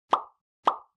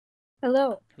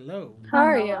Hello. Hello. How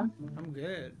are you? I'm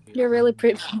good. You're really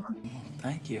pretty.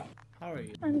 Thank you. How are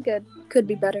you? I'm good. Could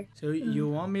be better. So you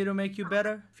want me to make you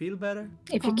better? Feel better?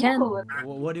 If you can.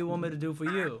 What do you want me to do for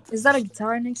you? Is that a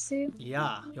guitar next to you?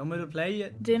 Yeah. You want me to play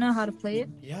it? Do you know how to play it?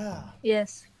 Yeah.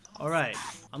 Yes. Alright.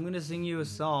 I'm gonna sing you a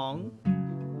song.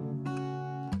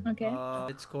 Okay.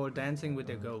 It's called Dancing with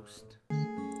a Ghost.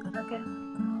 Okay.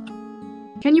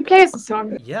 Can you play us a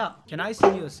song? Yeah. Can I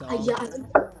sing you a song?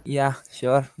 Yeah,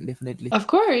 sure, definitely. Of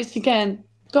course, you can.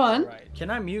 Go on. Alright. Can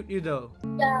I mute you though?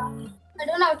 Yeah, I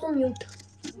don't know how to mute.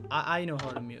 I know how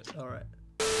to mute. Alright.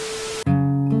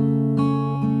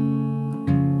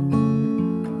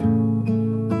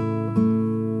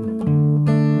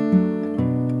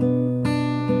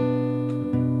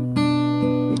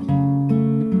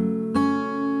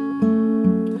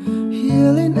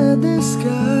 Yelling at the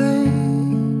sky,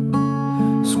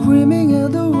 screaming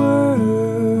at the world.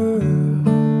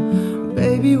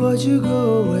 Baby, why'd you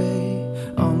go away?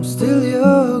 I'm still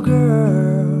your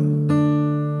girl.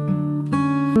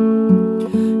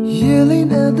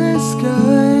 Yelling at the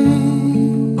sky,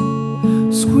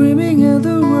 screaming at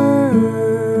the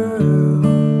world.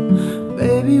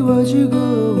 Baby, why'd you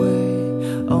go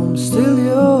away? I'm still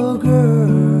your girl.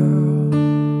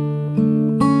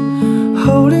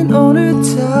 Holding on her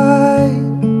tight,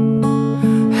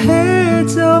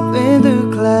 heads up in the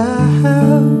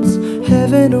clouds.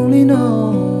 Heaven only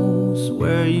knows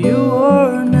where you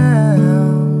are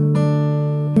now.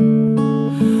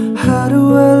 How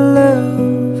do I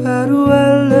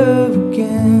love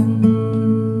again?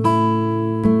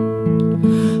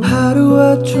 How do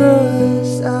I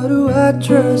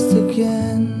trust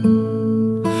again?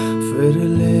 फिर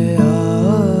ले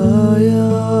आया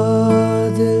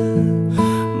दिल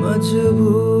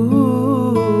मजबूर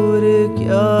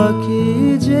क्या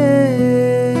कीजिए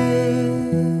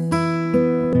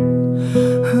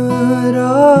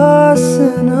रास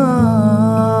ना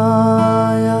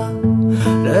आया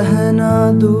रहना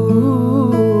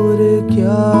दूर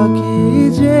क्या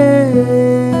कीजिए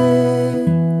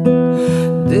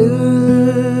दिल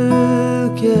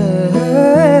कह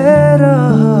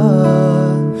रहा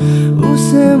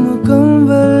उसे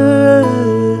मुकम्मल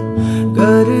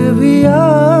कर भी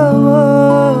आओ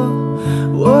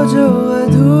वो जो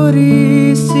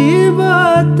अधूरी सी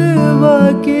बात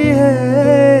बाकी है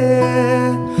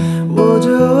वो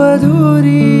जो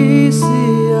अधूरी सी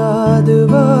याद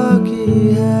बाकी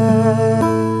है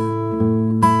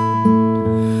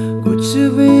कुछ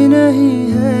भी नहीं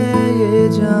है ये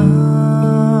जहां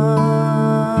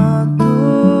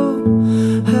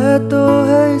तो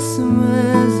है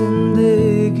इसमें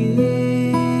जिंदगी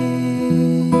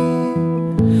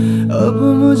अब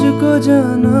मुझको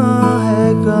जाना है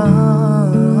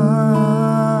कहाँ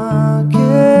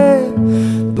के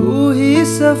तू ही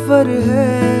सफर है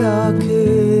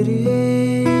आखिरी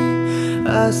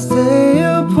I stay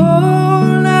up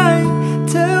all night,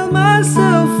 tell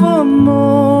myself I'm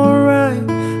alright.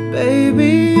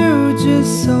 Baby, you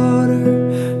just harder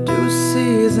to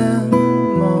see than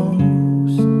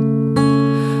most.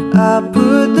 I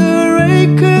put the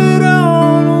record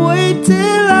on, wait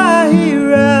till I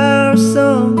hear our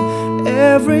song.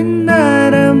 Every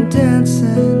night I'm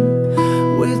dancing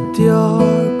with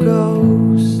your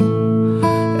ghost.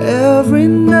 Every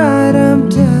night I'm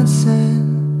dancing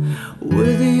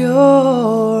with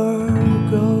your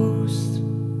ghost.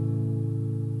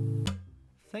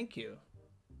 Thank you.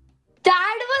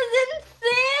 That was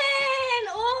insane!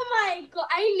 Oh my god,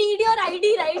 I need your ID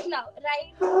right now,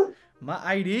 right? My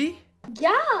ID?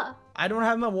 Yeah. I don't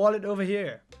have my wallet over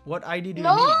here. What ID do you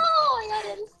No, need? you're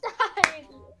inside.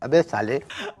 अबे साले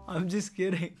I'm just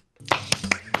kidding.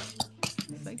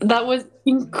 That was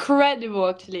incredible,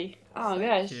 actually. Oh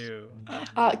gosh. Thank you.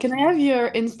 Can I have your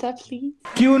Insta, please?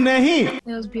 क्यों नहीं? It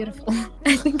was beautiful.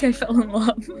 I think I fell in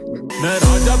love.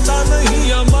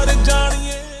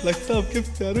 लगता आपके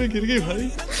प्यार में गिर गई भाई.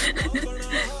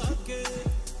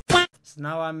 So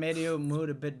now I made your mood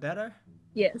a bit better.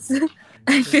 Yes.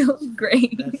 I feel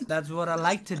great. That's what I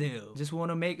like to do. Just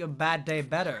want to make a bad day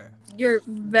better. You're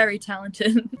very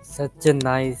talented. Such a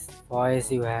nice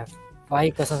voice you have. भाई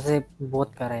कसम से बहुत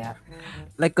प्यारा यार.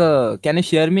 Like, can you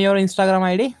share me your Instagram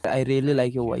ID? I really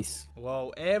like your voice.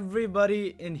 Wow,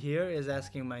 everybody in here is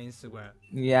asking my Instagram.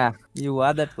 Yeah, you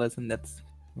are that person. That's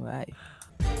why.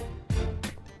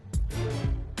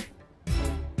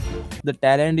 The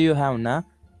talent you have, na,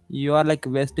 you are like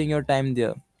wasting your time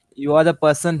there. You are the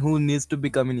person who needs to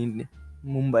become in India,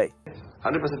 Mumbai.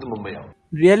 100% Mumbai आओ.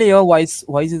 Really, your voice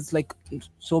is like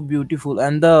so beautiful,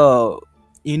 and the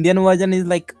Indian version is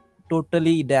like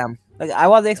totally damn. Like I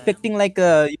was expecting like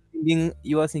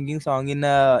you are singing song in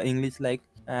English, like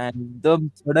and then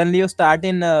suddenly you start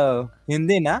in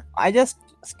Hindi na. I just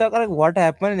stuck like what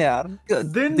happened yaar.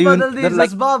 दिन Do you- बदल दी, the, like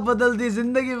जज्बात बदल दी,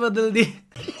 जिंदगी बदल दी.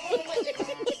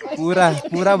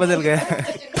 पूरा बदल गया.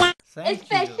 Thank you.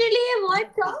 Especially what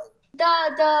song? The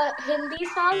Hindi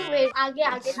song with आगे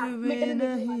आगे था, छुए middle में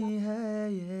नहीं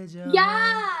है ये जहां.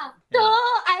 Yeah, so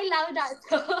I love that.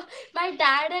 So my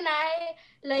dad and I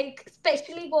like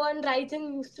especially go on rides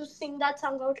and used to sing that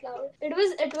song out loud. It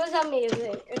was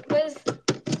amazing. It was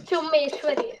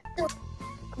Chumeshwari.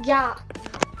 Yeah.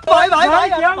 How do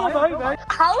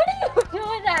you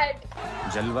know that?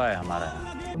 जलवा है हमारा.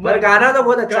 पर गाना तो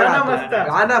बहुत अच्छा गाना गाते हो. मस्त है.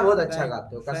 गाना बहुत अच्छा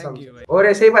गाते हो कसम Thank you, से. भाई. और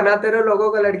ऐसे ही बनाते रहो लोगों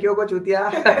को, लड़कियों को चूतिया.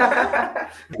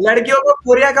 लड़कियों को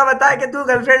पूरिया का बता के तू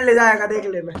गर्लफ्रेंड ले जाएगा, देख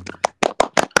लेना.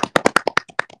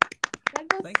 That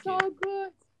was Thank so you.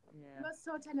 good. You were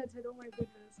so talented. Oh my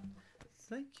goodness.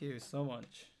 Thank you so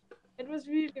much. It was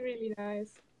really, really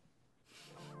nice.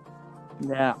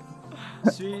 Yeah.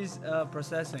 She's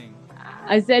processing.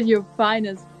 I said you're fine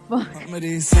as fuck.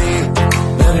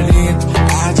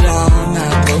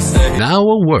 Now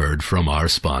a word from our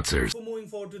sponsors. Before moving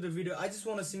forward to the video, I just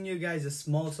want to sing you guys a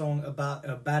small song about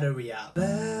a battery app.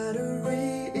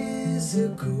 Battery is a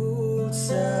good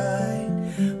sign.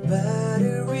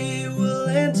 Battery will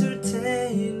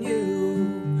entertain you.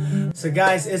 So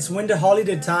guys, it's winter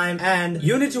holiday time and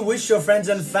you need to wish your friends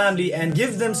and family and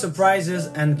give them surprises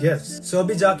and gifts. So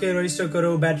abhi jaake register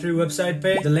karo Battery website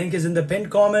pe. The link is in the pinned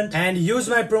comment and use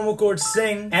my promo code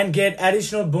SING and get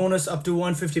additional bonus up to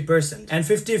 150% and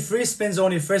 50 free spins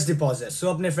on your first deposit.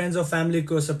 So apne friends or family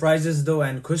ko surprises do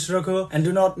and khush rakho and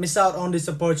do not miss out on this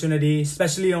opportunity,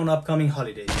 especially on upcoming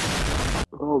holidays.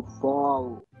 Oh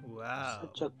wow. Wow.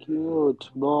 Such a cute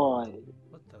boy.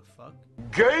 What the fuck?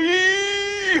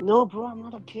 No bro, I'm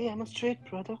not a gay, I'm a straight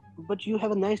brother. But you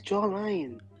have a nice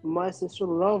jawline. My sister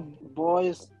loves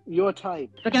boys your type.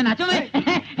 But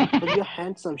you're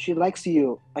handsome, she likes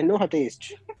you. I know her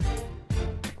taste.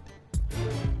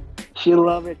 She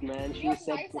love it man. She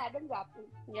said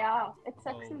Yeah, it's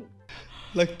sexy.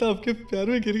 लगता है आपके प्यार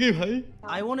में गिर गई भाई.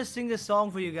 I want to sing this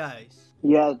song for you guys.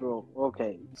 yeah bro, okay.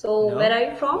 So where are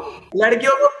you from?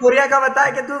 लड़कियों को पूरिया का बता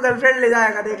के तू गर्लफ्रेंड ले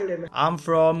जाएगा, देख लेना. I'm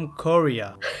from Korea.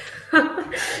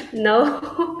 No.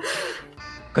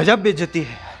 गजब बेइज्जती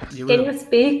है. Can you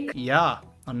speak? Yeah,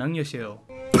 안녕하세요.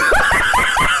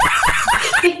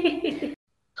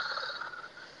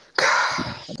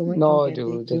 No,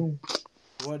 dude.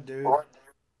 What dude?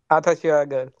 I thought you were a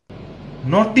girl.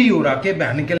 Naughty हो रहा के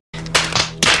बहन के.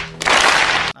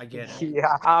 I get it.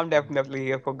 Yeah, I'm definitely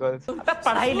here for girls.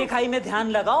 पढ़ाई लिखाई में ध्यान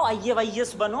लगाओ,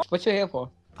 IAS बनो. What you here for?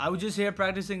 I was just here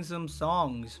practicing some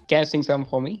songs. Can you sing some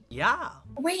for me? Yeah.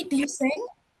 Wait, do you sing?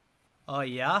 Oh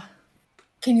yeah.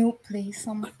 Can you play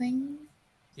something?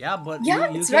 Yeah, but Yeah,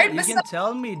 you it's can, right you beside- can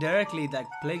tell me directly that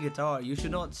play guitar. You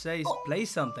should not say play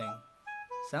something.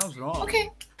 Sounds wrong. Okay.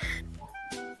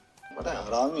 बड़ा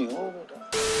हरामी हो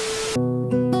बेटा.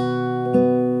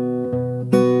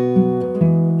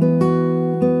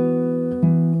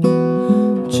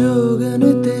 जोगन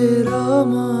तेरा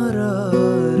मारा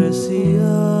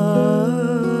रसिया,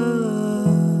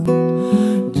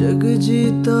 जग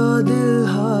जीता दिल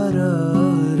हारा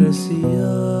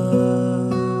रसिया.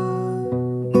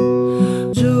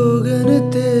 जोगन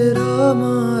तेरा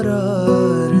मारा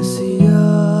रसिया,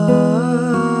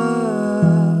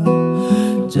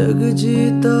 जग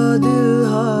जीता दिल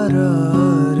हारा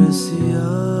रसिया.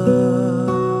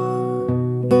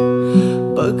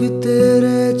 पग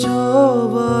तेरे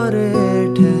चौबारे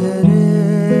ठहरे,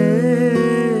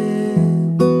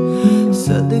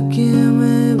 सदके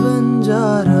में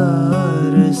बंजारा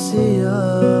रसिया.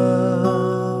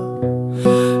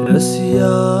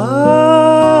 रसिया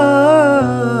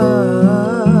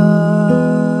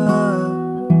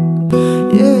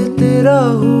ये तेरा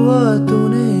हुआ,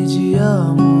 तूने जिया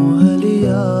मोह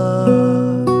लिया.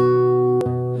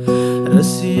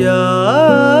 रसिया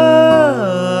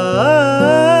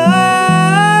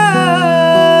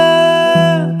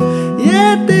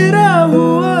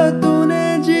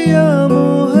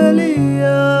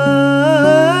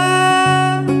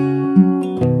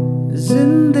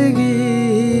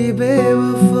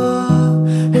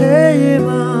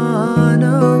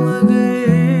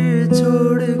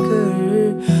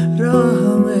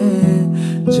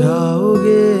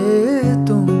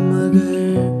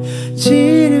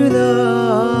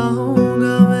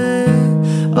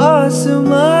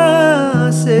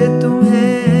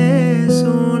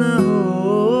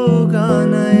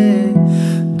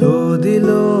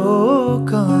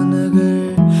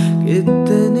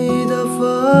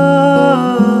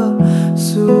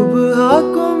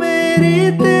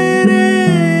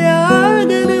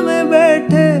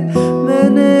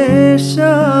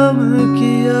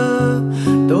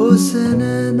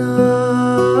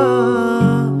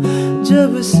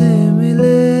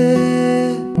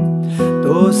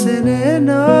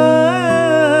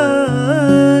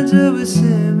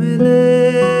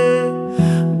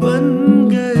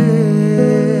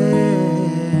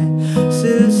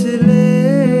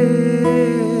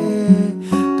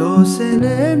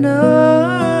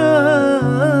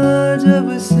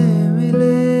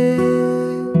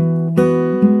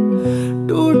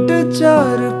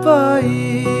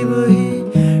चारपाई वही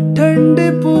ठंडे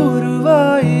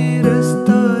पूर्वाई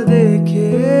रास्ता देखे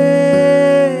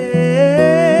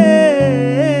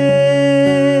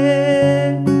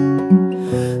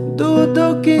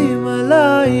दूधों की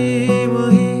मलाई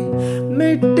वही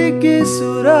मिट्टी की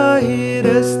सुराही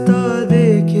रास्ता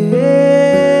देखे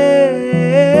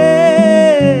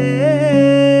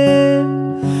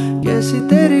कैसी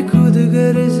तेरी खुद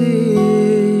गर्जी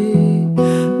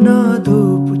ना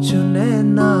धूप चुने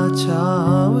ना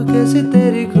छाँव कैसी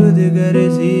तेरी खुद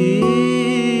गर्जी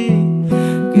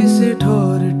किसी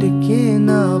ठोर टिके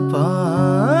ना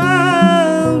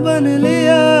पाँव बन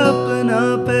लिया अपना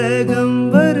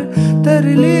पैगंबर तर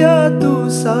लिया तू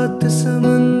सात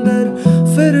समंदर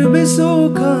फिर भी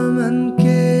सूखा मन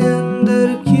के अंदर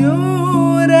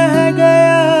क्यों रह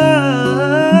गया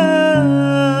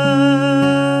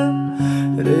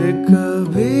रे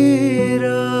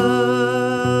कबीरा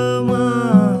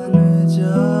मान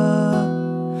जा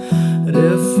रे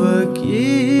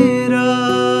फकीरा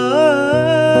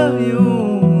यूं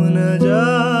न जा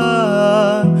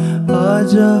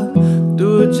आजा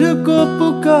तुझको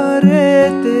पुकारे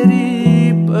तेरी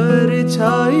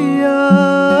परछाइयाँ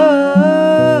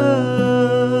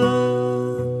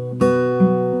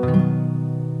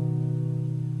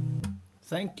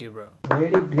Thank you, bro.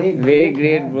 Very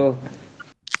great, bro.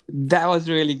 That was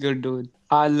really good, dude.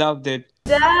 I loved it.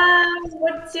 Damn,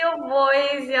 what's your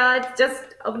voice? Yeah, it's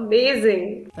just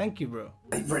amazing. Thank you, bro.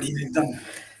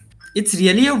 It's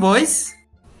really your voice?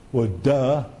 Well,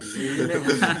 duh.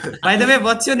 By the way,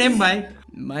 what's your name, bhai?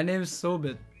 My name is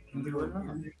Sobit.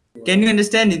 Can you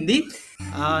understand Hindi?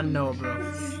 No, bro.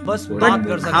 बस But बात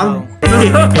कर सकता how-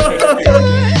 हूँ.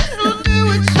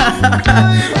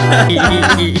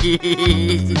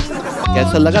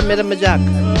 कैसा लगा मेरा मजाक?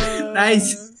 Nice.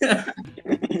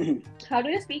 How do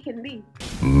you speak Hindi?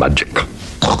 Magic.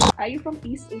 Are you from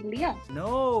East India?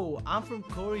 No, I'm from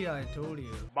Korea. I told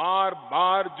you.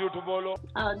 बार झूठ बोलो.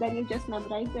 Then you just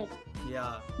memorized it.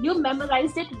 Yeah. You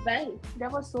memorized it well.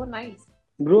 That was so nice.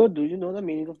 Bro, do you know the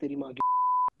meaning of तेरी माँ की?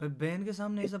 भाई बहन के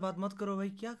सामने ऐसा बात मत करो भाई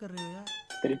क्या कर रहे हो यार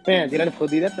तेरी भैन तेरा ने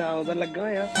फुदी रहता उधर लग गया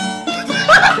यार.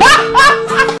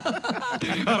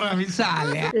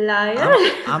 Liar.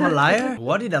 I'm a liar?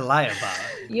 What did I lie about?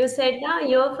 You said now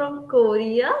you're from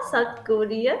Korea, South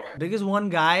Korea. Because one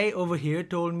guy over here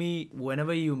told me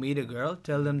whenever you meet a girl,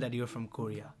 tell them that you're from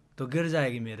Korea. तो गिर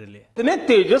जाएगी मेरे लिए. इतने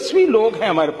तेजस्वी लोग हैं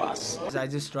हमारे पास. I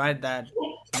just tried that.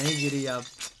 नहीं गिरी अब.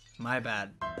 My bad.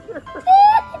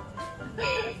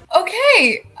 Okay,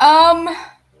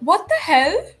 what the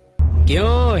hell?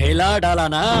 क्यों हिला डाला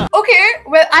ना? Okay,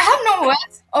 well, I have no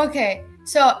words. Okay,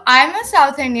 so I'm a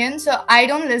South Indian, so I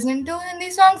don't listen to Hindi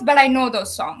songs, but I know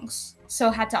those songs. So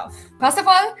hats off. First of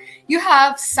all, you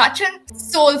have such a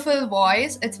soulful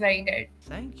voice. It's very good.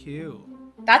 Thank you.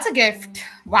 That's a gift.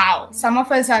 Wow. Some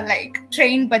of us are like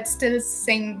trained but still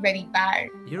sing very bad.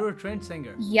 You're a trained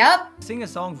singer. Yep. Sing a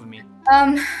song for me.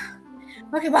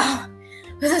 Okay, wow.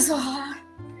 This is so hard.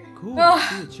 Cool.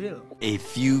 Oh. Chill. A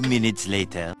few minutes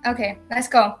later. Okay, let's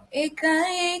go.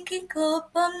 Ekaeki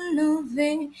kopam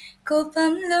nuve,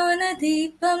 kopam lona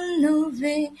deepam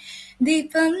nuve,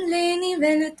 deepam leni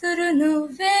veluturu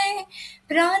nuve,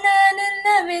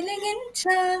 prananalla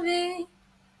veliginchave.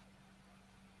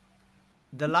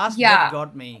 The last Yeah. bit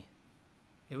got me.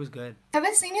 It was good. Have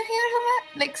I seen you here somewhere?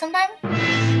 Like sometime?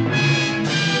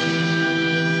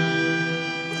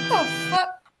 What the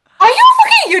fuck? Are you a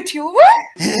fucking YouTuber?